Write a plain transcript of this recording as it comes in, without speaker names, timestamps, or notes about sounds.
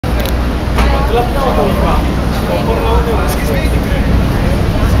We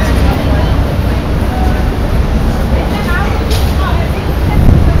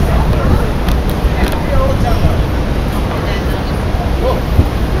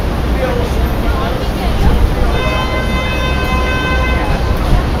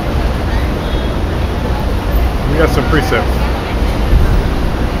got some precepts.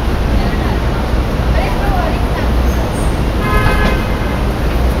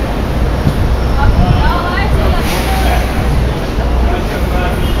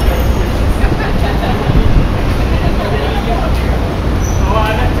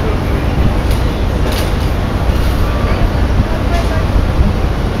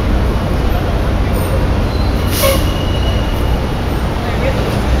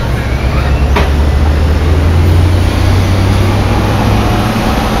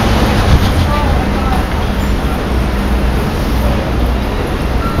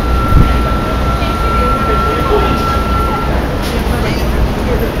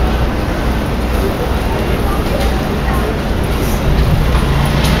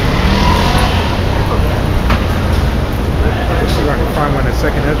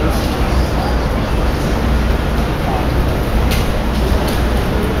 Second Esdras.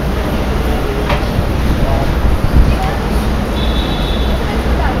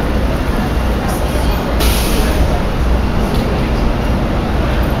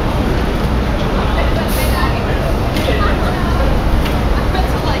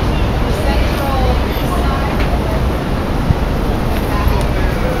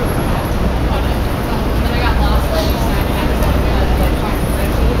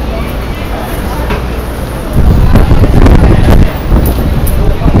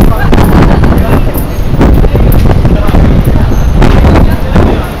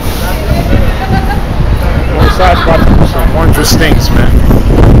 Wondrous things, man.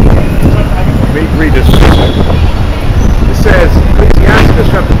 Let me read this. It says, Ecclesiastes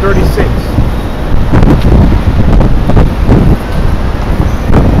chapter 36.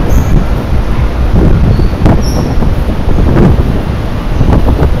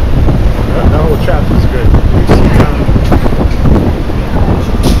 That whole chapter is good.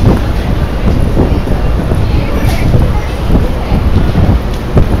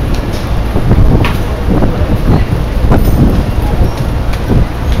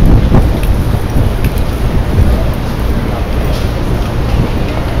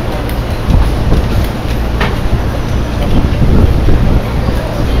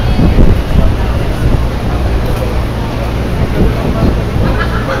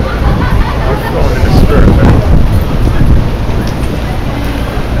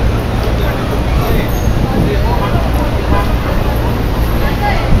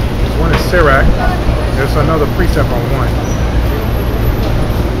 Sirach, there's another precept on one.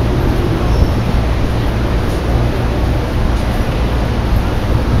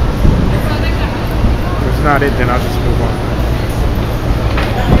 If it's not it, then I'll just move on.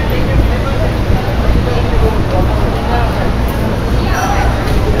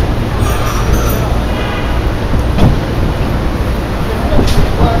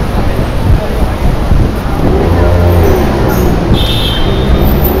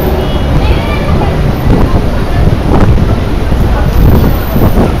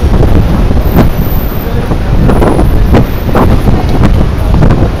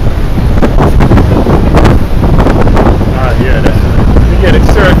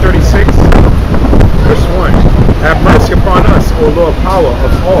 O Lord, power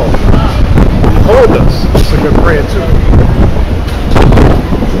of all, hold us. It's a good prayer too.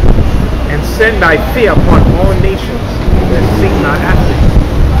 And send thy fear upon all nations that seek not after you.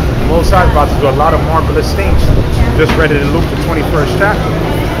 The Most High is about to do a lot of marvelous things. Just read it in Luke, the 21st chapter.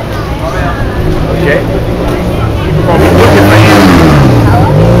 Okay? People gonna be looking for answers.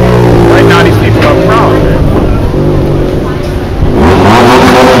 Right now, these people are proud, man.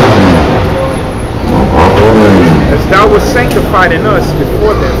 As thou wast sanctified in us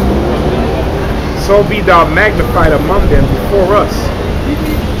before them, so be thou magnified among them before us,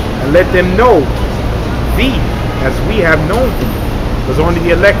 and let them know thee as we have known thee, because only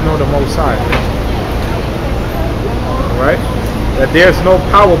the elect know the Most High. Alright? That there is no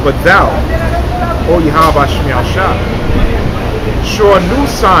power but thou, O Yahawashi. Show new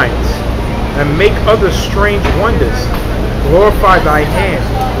signs and make other strange wonders. Glorify thy hand,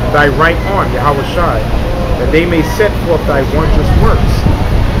 thy right arm, Yahawashi, that they may set forth thy wondrous works.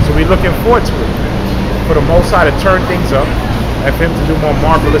 So we're looking forward to it. For the Most High to turn things up and for him to do more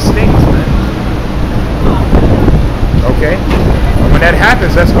marvelous things, man. Okay? And when that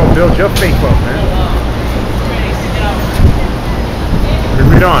happens, that's going to build your faith up, man. We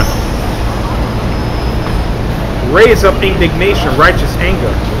read on. Raise up indignation, righteous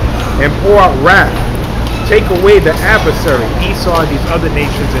anger, and pour out wrath. Take away the adversary, Esau and these other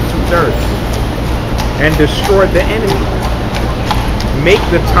nations in 2/3, and destroy the enemy. Make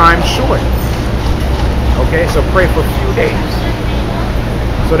the time short. Okay, so pray for a few days,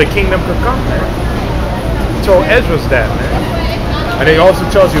 so the kingdom could come, man. He told Ezra's that, man. And it also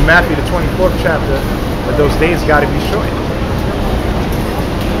tells you, Matthew the 24th chapter, that those days got to be short.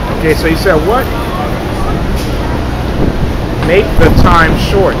 Okay, so he said what? Make the time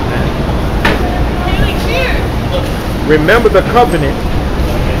short, man. Remember the covenant,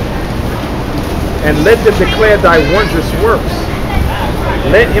 and let them declare thy wondrous works.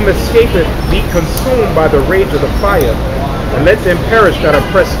 Let him escape and be consumed by the rage of the fire, and let them perish that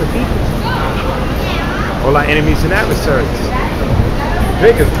oppress the people. All our enemies and adversaries.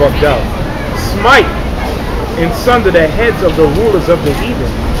 Vic is bugged out. Smite in sunder the heads of the rulers of the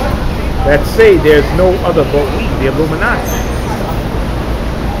heathen that say there's no other but we, the Illuminati.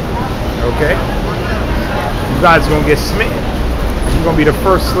 Okay? You guys are going to get smitten. You're going to be the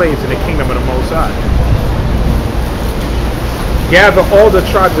first slaves in the kingdom of the Most High. Gather all the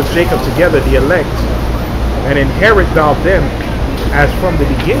tribes of Jacob together, the elect, and inherit thou them as from the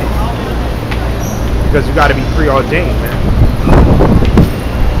beginning. Because you got to be preordained, man.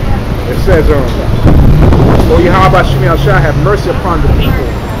 It says, O Yahawashi shall have mercy upon the people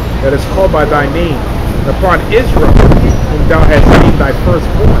that is called by thy name, and upon Israel, whom thou hast named thy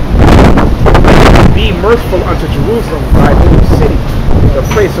firstborn. Be merciful unto Jerusalem, thy holy city, the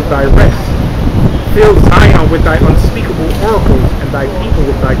place of thy rest. Fill Zion with thy unspeakable oracles, and thy people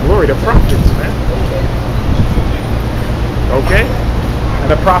with thy glory, the prophets, man. Okay?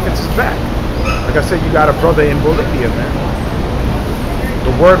 And the prophets is back. Like I said, you got a brother in Bolivia, man.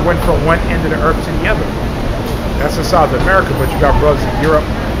 The word went from one end of the earth to the other. That's in South America, but you got brothers in Europe,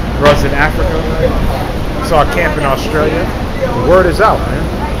 brothers in Africa. I saw a camp in Australia. The word is out, man.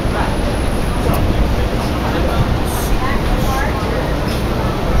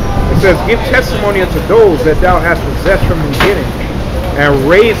 It says, give testimony unto those that thou hast possessed from the beginning, and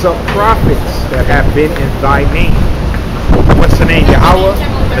raise up prophets that have been in thy name. What's the name? Yahawah.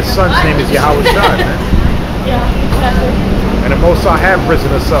 The son's name is Yahawashi, man. And the Most High have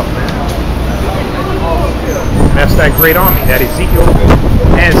risen us up, man. And that's that great army, that Ezekiel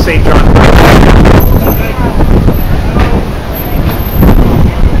and St. John.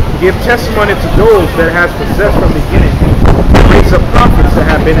 Give testimony to those that has possessed from the beginning. Raise up prophets that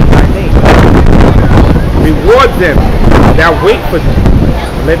have been in thy name. Reward them that wait for them.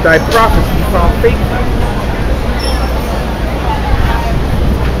 And let thy prophets be found faithful.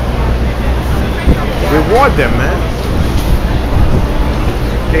 Reward them, man.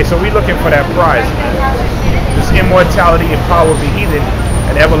 Okay, so we're looking for that prize, man. This immortality and power of the heathen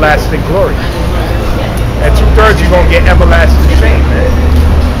and everlasting glory. At 2/3, you're going to get everlasting fame, man.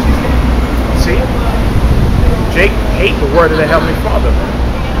 See? Jake hate the word of the Heavenly Father, man.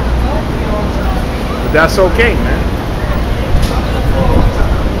 But that's okay, man.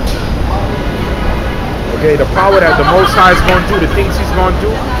 Okay, the power that the Most High is going to do, the things he's going to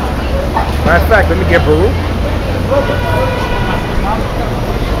do. Matter of fact, let me get Baruch.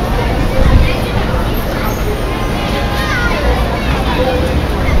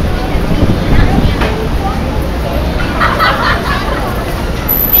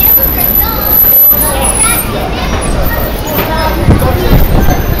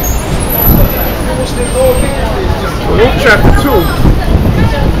 Baruch chapter 2.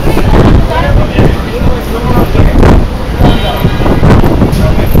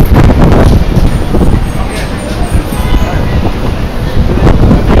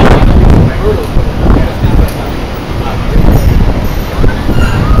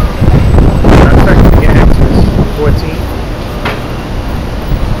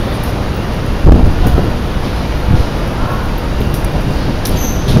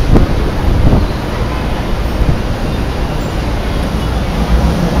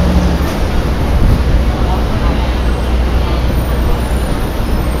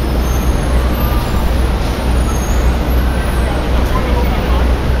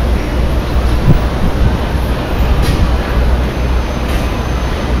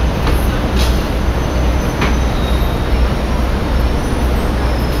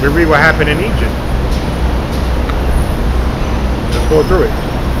 We read what happened in Egypt. Let's go through it.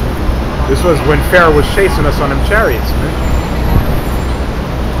 This was when Pharaoh was chasing us on them chariots, man.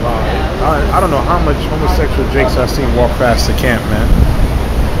 I don't know how much homosexual jakes I've seen walk past the camp, man.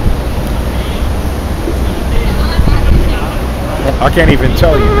 I can't even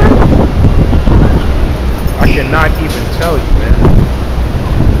tell you, man. I cannot even tell you, man.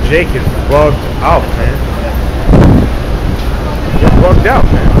 Jake is bugged out, man. They're bugged out,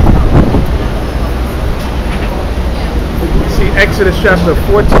 man. See Exodus chapter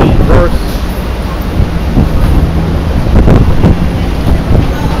 14, verse 10.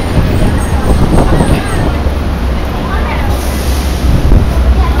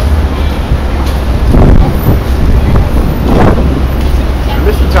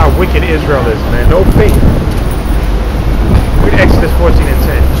 Listen to how wicked Israel is, man. No faith. Read Exodus 14 and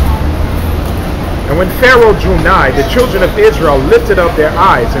 10. And when Pharaoh drew nigh, the children of Israel lifted up their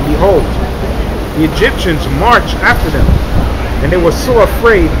eyes, and behold, the Egyptians marched after them. And they were so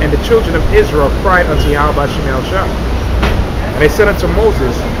afraid, and the children of Israel cried unto Yahawashi. And they said unto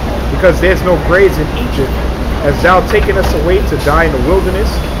Moses, because there is no graves in Egypt, hast thou taken us away to die in the wilderness?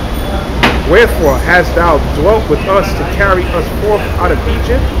 Wherefore hast thou dwelt with us to carry us forth out of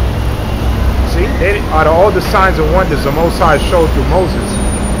Egypt? See, out of all the signs and wonders the Most High showed through Moses,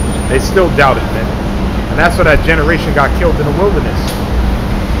 they still doubted, man. And that's why that generation got killed in the wilderness.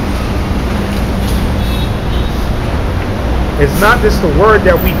 Is not this the word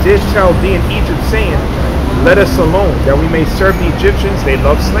that we did tell thee in Egypt, saying, let us alone, that we may serve the Egyptians? They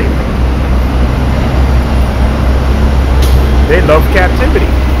love slavery. They love captivity.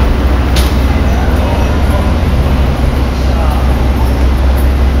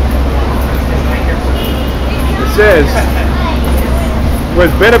 It says, it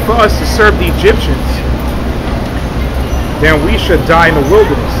was better for us to serve the Egyptians than we should die in the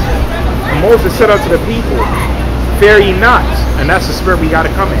wilderness. And Moses said unto the people, fear ye not, and that's the spirit we got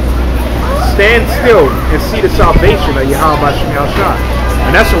to come in. Stand still and see the salvation of Yahawah. And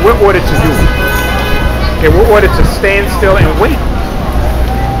that's what we're ordered to do. Okay, we're ordered to stand still and wait.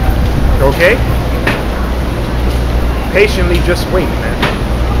 Okay? Patiently just wait, man.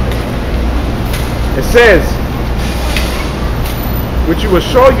 It says, which we will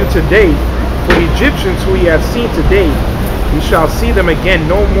show you today, for the Egyptians who ye have seen today, ye shall see them again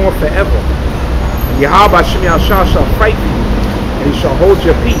no more forever. Yahawah shall fight for you, and he shall hold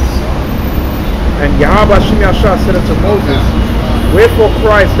your peace. And Yahawah said unto Moses, wherefore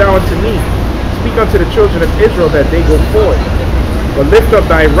criest thou unto me? Speak unto the children of Israel that they go forward. But lift up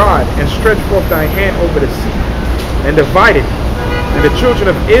thy rod, and stretch forth thy hand over the sea, and divide it. And the children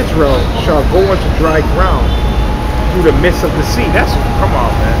of Israel shall go unto dry ground through the midst of the sea. That's, come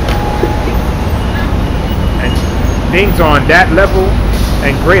on, man. And things on that level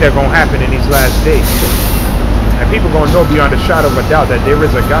and greater going to happen in these last days. And people going to know beyond a shadow of a doubt that there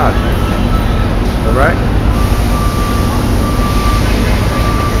is a God. Alright?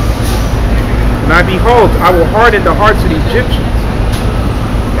 And I behold, I will harden the hearts of the Egyptians,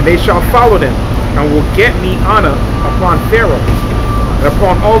 and they shall follow them, and will get me honor upon Pharaoh, and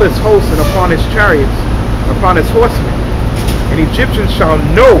upon all his hosts, and upon his chariots, and upon his horsemen. And Egyptians shall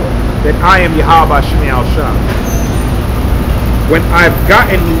know that I am Yahawah. When I've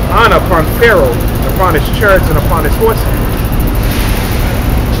gotten me honor upon Pharaoh, and upon his chariots, and upon his horsemen.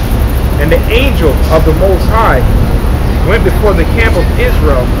 And the angel of the Most High went before the camp of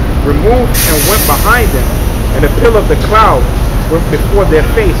Israel, removed and went behind them, and the pillar of the cloud went before their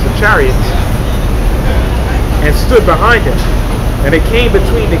face, the chariots, and stood behind them. And it came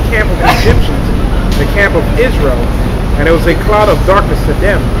between the camp of the Egyptians and the camp of Israel, and it was a cloud of darkness to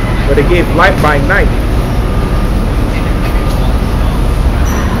them, but it gave light by night.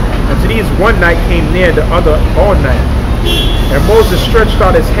 And to these one night came near, the other all night. And Moses stretched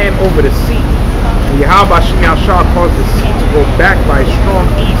out his hand over the sea, and Yahawashi caused the sea to go back by a strong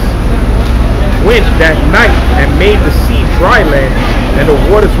east wind that night, and made the sea dry land, and the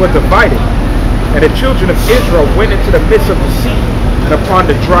waters were divided. And the children of Israel went into the midst of the sea, and upon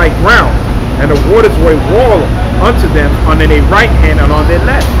the dry ground, and the waters were a wall unto them on their right hand and on their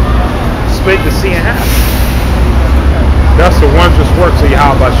left. Split the sea in half. That's the wondrous works of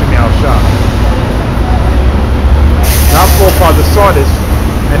Yahawah. Our forefathers saw this,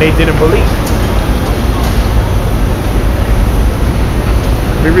 and they didn't believe.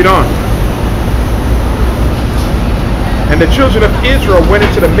 We read on. And the children of Israel went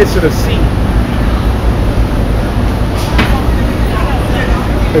into the midst of the sea.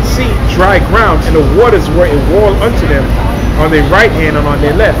 The sea, dry ground, and the waters were a wall unto them on their right hand and on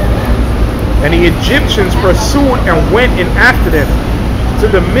their left. And the Egyptians pursued and went in after them to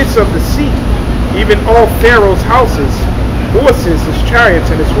the midst of the sea, even all Pharaoh's houses, horses, his chariots,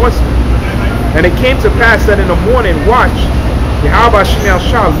 and his horsemen. And it came to pass that in the morning watch, Yahawah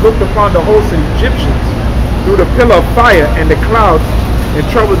looked upon the host of the Egyptians through the pillar of fire and the cloud, and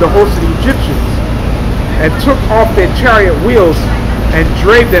troubled the host of the Egyptians, and took off their chariot wheels, and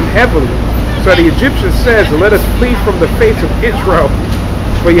drave them heavily. So the Egyptians says, let us flee from the face of Israel,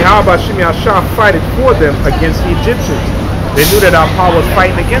 for Yahawah fighteth for them against the Egyptians. They knew that our power was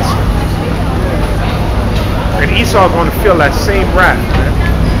fighting against them. And Esau is going to feel that same wrath, man.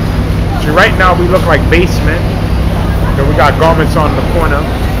 See, right now we look like basemen. And we got garments on the corner.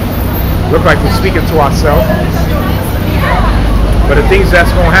 Look like we're speaking to ourselves. But the things that's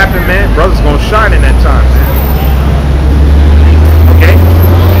going to happen, man, brothers going to shine in that time, man. Okay?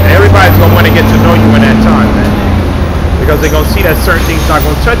 And everybody's going to want to get to know you in that time, man. Because they're going to see that certain things not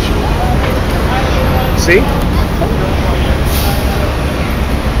going to touch you. See?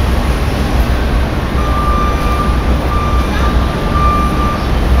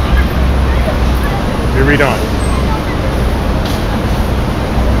 We read on.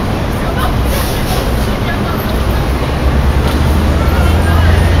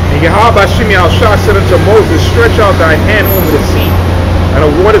 And Yahawashi said unto Moses, stretch out thy hand over the sea, and the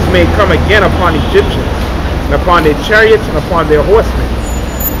waters may come again upon the Egyptians, and upon their chariots, and upon their horsemen.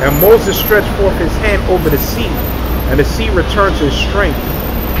 And Moses stretched forth his hand over the sea, and the sea returned to its strength.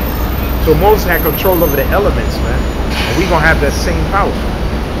 So Moses had control over the elements, man. And we're going to have that same power.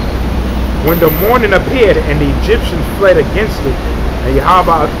 When the morning appeared and the Egyptians fled against it, and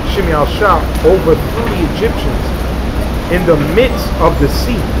Yahawashi overthrew the Egyptians in the midst of the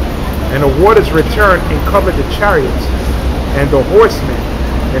sea, and the waters returned and covered the chariots and the horsemen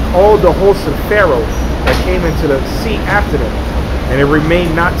and all the hosts of Pharaoh that came into the sea after them, and it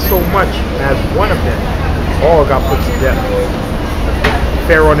remained not so much as one of them. All got put to death.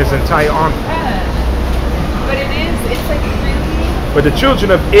 Pharaoh and his entire army. But it's like really. But the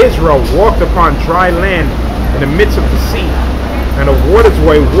children of Israel walked upon dry land in the midst of the sea, and the waters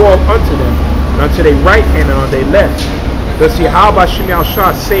were a wall unto them, and unto their right hand and on their left. Thus Yahawashi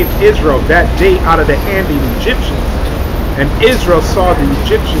saved Israel that day out of the hand of the Egyptians. And Israel saw the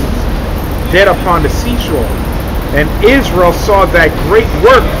Egyptians dead upon the seashore. And Israel saw that great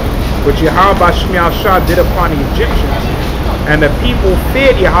work which Yahawashi did upon the Egyptians. And the people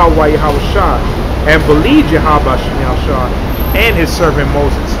feared Yahawashi and believed Yahawashi and his servant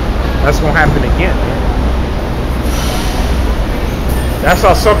Moses. That's going to happen again. That's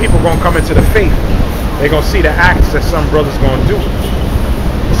how some people are going to come into the faith. They're going to see the acts that some brothers going to do.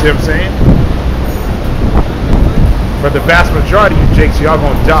 You see what I'm saying? But the vast majority of you jakes, y'all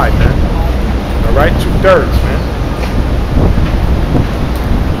going to die, man. Alright? 2/3, man.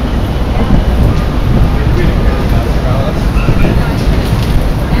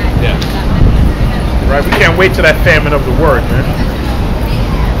 Yeah. Right? We can't wait till that famine of the word, man.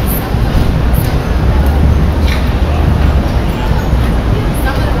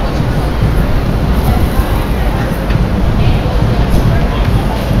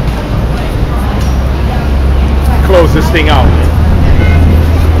 Close this thing out.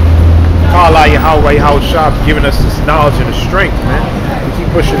 Call out Yahawah, Yahawashi, giving us this knowledge and the strength, man. We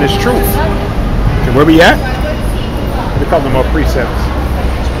keep pushing this truth. Okay, where we at? We call them our precepts.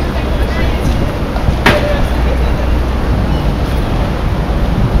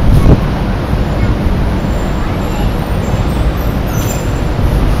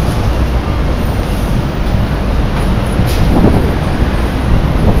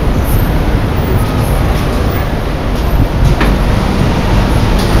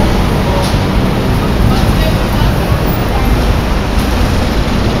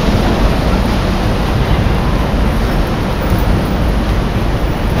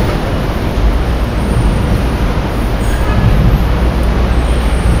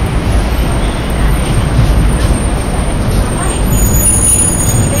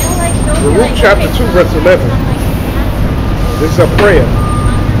 Chapter 2, verse 11. This is a prayer.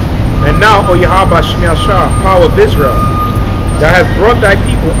 And now, O Yahawashi, power of Israel, thou hast brought thy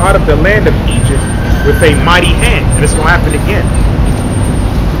people out of the land of Egypt with a mighty hand. And it's going to happen again.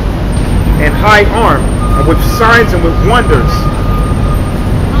 And high arm, and with signs and with wonders,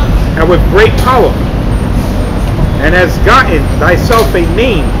 and with great power. And has gotten thyself a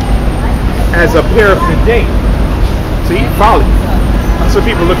name as a pair of the day. See, folly. That's what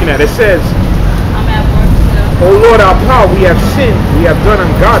people are looking at. It says, O Lord our power, we have sinned, we have done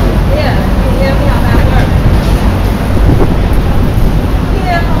ungodly.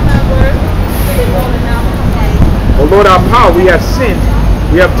 O Lord our power, we have sinned,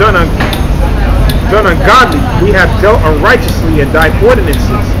 we have done ungodly. We have dealt unrighteously in thy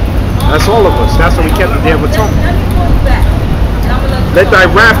ordinances. That's all of us. That's why we kept the Day of Atonement. Let thy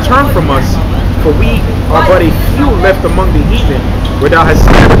wrath turn from us, for we are but a few left among the heathen, where thou hast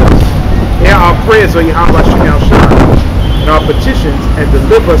scattered us. Hear our prayers, O Yahawashi, and our petitions, and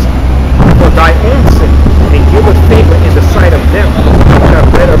deliver us for thy own sake, and give us favor in the sight of them which have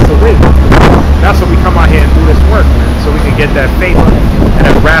led us away. That's why we come out here and do this work, man, so we can get that favor and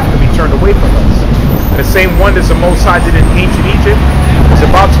that wrath to be turned away from us. And the same same wonders the Most High did in ancient Egypt, He's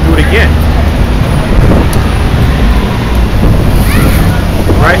about to do it again.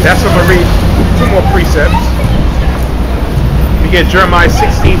 Right? That's what I'm going to read. Two more precepts. We get Jeremiah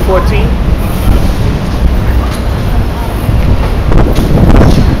 16:14.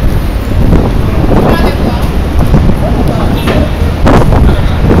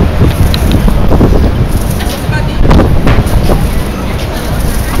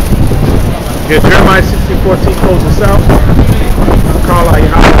 Get Jeremiah 16:14 close this out. Call out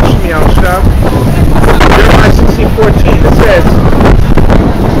Yahawashi out shop. Jeremiah 16:14 it says,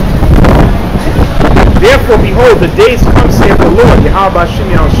 therefore, behold, the days come, saith the Lord,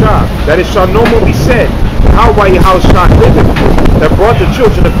 Yahawashi al-Shah, that it shall no more be said, Yahawah Yahushua liveth, that brought the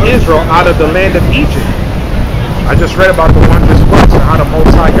children of Israel out of the land of Egypt. I just read about the wondrous works and how the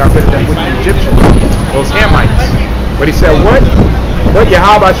Most High got rid of them wicked Egyptians, those Hamites. But he said, what? But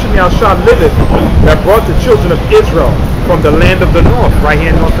Yahawashi al-Shah liveth, that brought the children of Israel from the land of the north, right here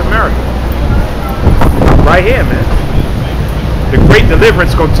in North America. Right here, man. The great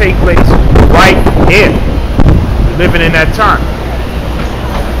deliverance going to take place right here, living in that time.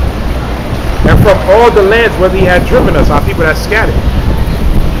 And from all the lands where He had driven us, our people that scattered,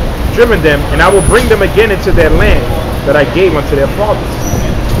 driven them, and I will bring them again into their land that I gave unto their fathers.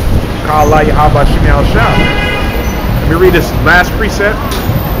 Let me read this last precept.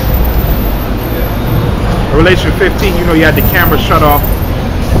 Revelation 15, you know, you had the camera shut off.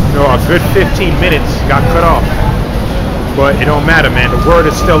 You know, a good 15 minutes got cut off. But it don't matter, man. The word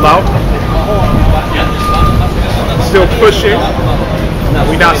is still out. Still pushing.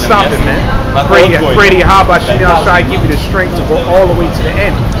 We're not stopping, man. Pray to Yahawashi al-Shah give you the strength to go all the way to the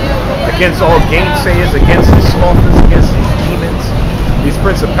end. Against all gainsayers, against these scoffers, against these demons, these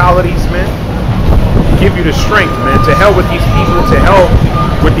principalities, man. Give you the strength, man. To hell with these people, to hell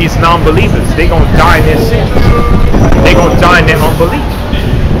with these non-believers. They're going to die in their sins. They're going to die in their unbelief.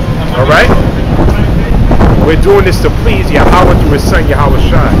 Alright? We're doing this to please Yahawah through His Son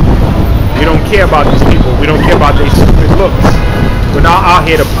Yahawashi. We don't care about these people. We don't care about their stupid looks. We're not out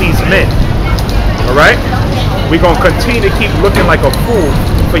here to please men. Alright? We're going to continue to keep looking like a fool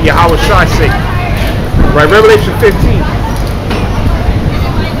for Yahawashi's sake. Right? Revelation 15.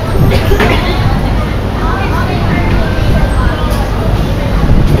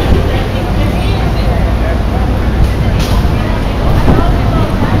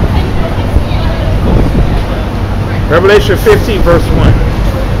 Revelation 15 verse 1.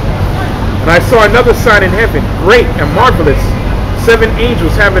 And I saw another sign in heaven, great and marvelous, 7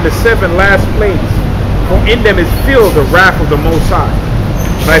 angels having the 7 last plagues, for in them is filled the wrath of the Most High.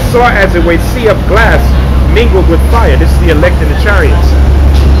 And I saw as it were a sea of glass mingled with fire. This is the elect in the chariots,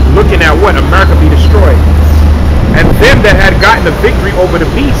 looking at what? America be destroyed. And them that had gotten the victory over the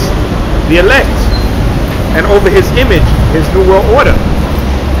beast, the elect, and over his image, his new world order,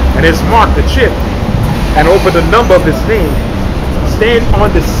 and his mark, the chip, and over the number of his name, stand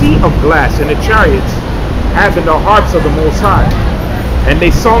on the sea of glass in the chariots, having the harps of the Most High. And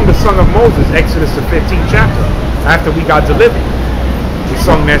they sung the song of Moses, Exodus the 15th chapter, after we got delivered. We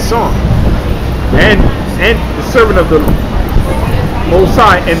sung that song. And the servant of the Most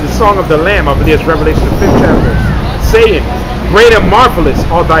High and the song of the Lamb, I believe it's Revelation the 5th chapter, saying, great and marvelous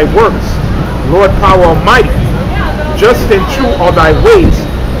are thy works, Lord power almighty. Just and true are thy ways,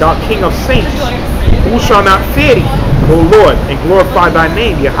 thou King of saints. Who shall not fear thee, O Lord, and glorify thy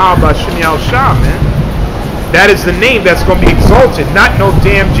name, Yahawashi al-Shah, man. That is the name that's going to be exalted, not no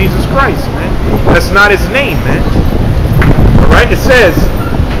damn Jesus Christ, man. That's not his name, man. Alright, it says,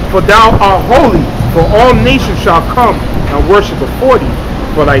 for thou art holy, for all nations shall come and worship before thee,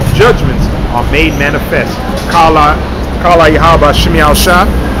 for thy judgments are made manifest. Kala Yahawashi al-Shah.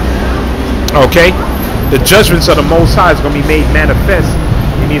 Okay? The judgments of the Most High is going to be made manifest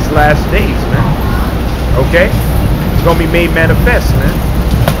in these last days, man. Okay? It's going to be made manifest, man.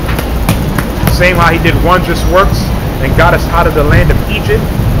 Same how He did wondrous works and got us out of the land of Egypt,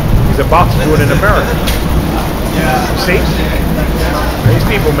 He's about to do it in America. See? These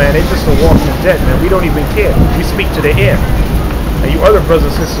people, man, they just a walking dead, man. We don't even care. We speak to the air. And you other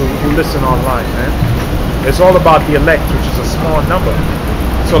brothers and sisters who listen online, man, it's all about the elect, which is a small number.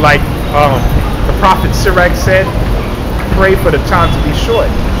 So like the prophet Sirach said, pray for the time to be short.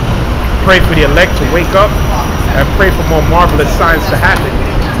 Pray for the elect to wake up, and pray for more marvelous signs to happen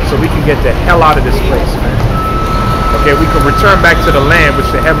so we can get the hell out of this place, man. Okay, we can return back to the land which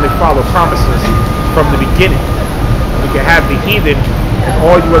the Heavenly Father promised us from the beginning. We can have the heathen and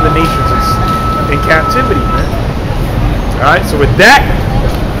all you other nations in captivity, man. Alright, so with that,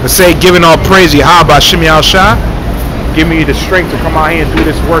 let's say giving all praise Yahawashi al-Shah, give me the strength to come out here and do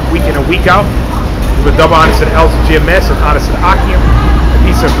this work week in and week out. Give a double honor to the elders of GMS and honor to the Akim. And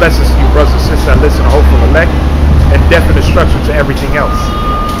peace and blessings to you brothers and sisters that listen to Hopeful Elect. And death and destruction to everything else.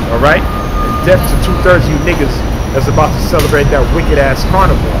 Alright? And death to 2/3 of you niggas that's about to celebrate that wicked ass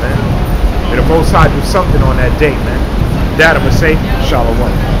carnival, man. May the Most High do something on that day, man. That I'm gonna say, Shalom.